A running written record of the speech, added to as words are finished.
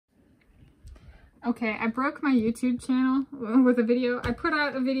Okay, I broke my YouTube channel with a video. I put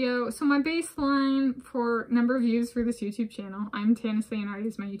out a video. So my baseline for number of views for this YouTube channel, I'm Tanis Leonhardi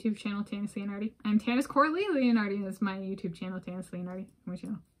is my YouTube channel, Tanis Leonhardi. I'm Tanis Coralee Leonhardi is my YouTube channel, Tanis Leonhardi. My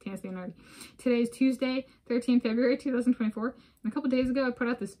channel, Tanis Leonhardi. Today is Tuesday, 13 February 2024. And a couple days ago, I put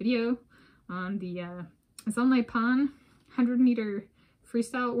out this video on the Shoreline 100-meter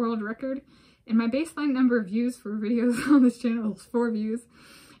freestyle world record. And my baseline number of views for videos on this channel is 4 views.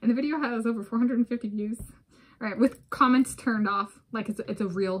 And the video has over 450 views. All right, with comments turned off, like it's a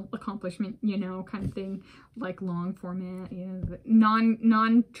real accomplishment, you know, kind of thing, like long format, you know,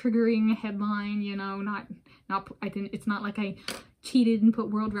 non-triggering headline, you know, it's not like I cheated and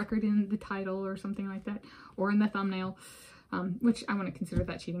put world record in the title or something like that, or in the thumbnail, which I wouldn't consider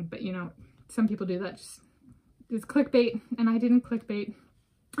that cheating, but you know, some people do that. It's clickbait, and I didn't clickbait.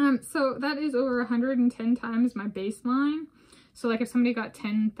 So that is over 110 times my baseline. So like if somebody got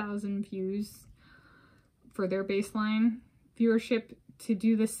 10,000 views for their baseline viewership, to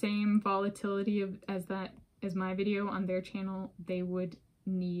do the same volatility as my video on their channel, they would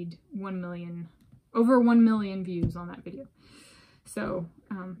need over 1 million views on that video. So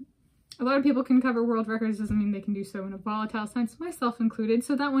a lot of people can cover world records, doesn't mean they can do so in a volatile sense, myself included.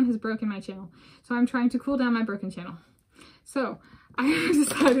 So that one has broken my channel. So I'm trying to cool down my broken channel. So I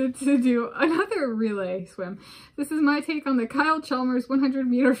decided to do another relay swim. This is my take on the Kyle Chalmers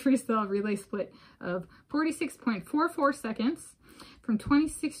 100-meter freestyle relay split of 46.44 seconds from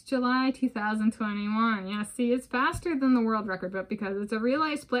 26 July 2021. Yeah, see, it's faster than the world record, but because it's a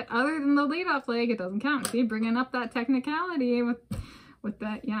relay split, other than the leadoff leg, it doesn't count. See, bringing up that technicality with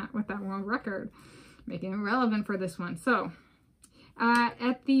that world record, making it relevant for this one. So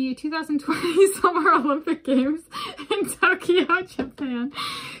at the 2020 Summer Olympic Games in Tokyo, Japan,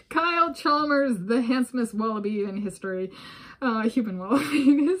 Kyle Chalmers, the handsomest wallaby in history, human wallaby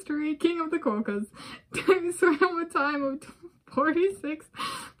in history, king of the Quokkas, swam a time of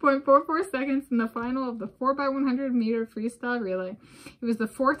 46.44 seconds in the final of the 4x100 meter freestyle relay. He was the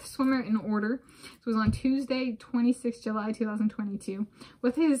 4th swimmer in order. It was on Tuesday, 26 July 2022.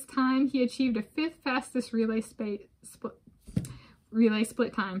 With his time, he achieved a 5th fastest relay split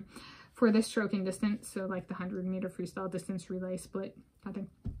time for this stroking distance, so like the 100-meter freestyle distance relay split kind of thing.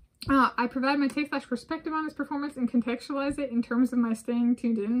 I provide my take/perspective on his performance and contextualize it in terms of my staying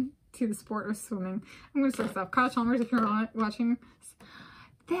tuned in to the sport of swimming. I'm going to start this off. Kyle Chalmers, if you're watching,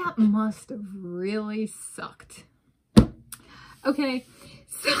 that must have really sucked. Okay,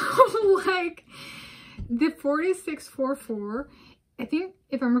 so like the 46.44, I think,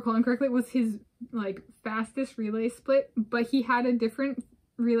 if I'm recalling correctly, was his like fastest relay split, but he had a different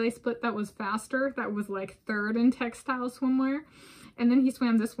relay split that was faster, that was like 3rd in textile swimwear, and then he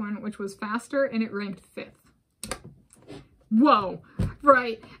swam this one, which was faster, and it ranked 5th. Whoa,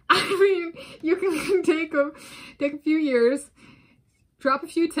 right? I mean, you can take a few years, drop a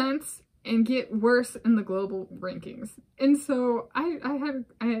few tenths, and get worse in the global rankings. And so I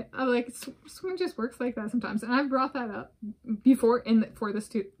like, swim just works like that sometimes. And I've brought that up before for this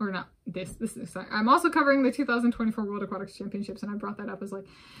too, or not this is, sorry. I'm also covering the 2024 World Aquatics Championships, and I brought that up as like,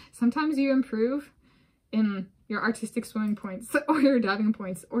 sometimes you improve in your artistic swimming points or your diving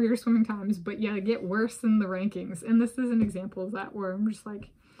points or your swimming times, but yeah, get worse in the rankings. And this is an example of that, where I'm just like,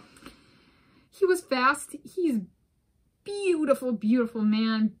 he was fast, he's beautiful, beautiful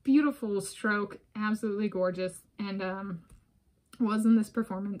man, beautiful stroke, absolutely gorgeous, and was in this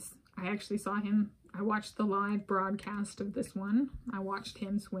performance. I actually saw him. I watched the live broadcast of this one. I watched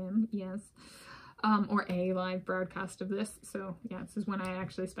him swim, yes, or a live broadcast of this. So yeah, this is when I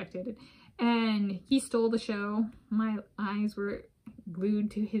actually spectated, and he stole the show. My eyes were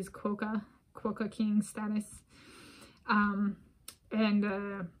glued to his Quokka King status,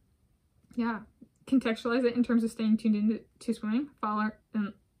 yeah. Contextualize it in terms of staying tuned into swimming,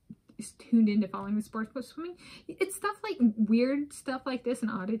 tuned into following the sport of swimming. It's stuff like weird stuff like this and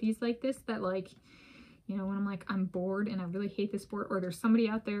oddities like this that, like, you know, when I'm like, I'm bored and I really hate this sport, or there's somebody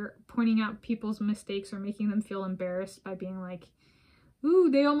out there pointing out people's mistakes or making them feel embarrassed by being like, ooh,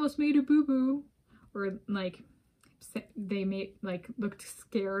 they almost made a boo-boo, or like they looked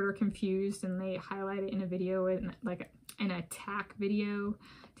scared or confused, and they highlight it in a video, in like an attack video,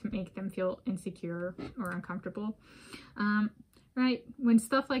 to make them feel insecure or uncomfortable. Right? When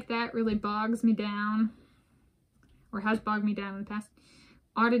stuff like that really bogs me down, or has bogged me down in the past,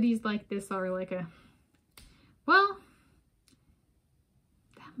 oddities like this are like well,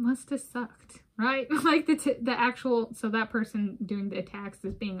 that must have sucked, right? Like the actual, so that person doing the attacks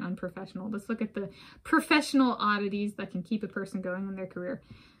is being unprofessional. Let's look at the professional oddities that can keep a person going in their career.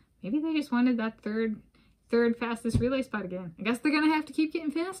 Maybe they just wanted that third fastest relay spot again. I guess they're gonna have to keep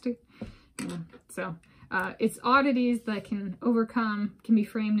getting faster. Yeah. So it's oddities that can be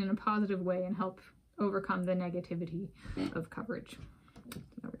framed in a positive way and help overcome the negativity of coverage.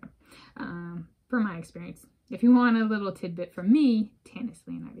 There we go. From my experience. If you want a little tidbit from me, Tanis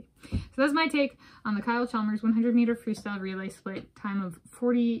Leonhardi. So that's my take on the Kyle Chalmers 100 meter freestyle relay split, time of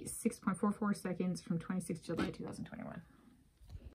 46.44 seconds from 26 July 2021.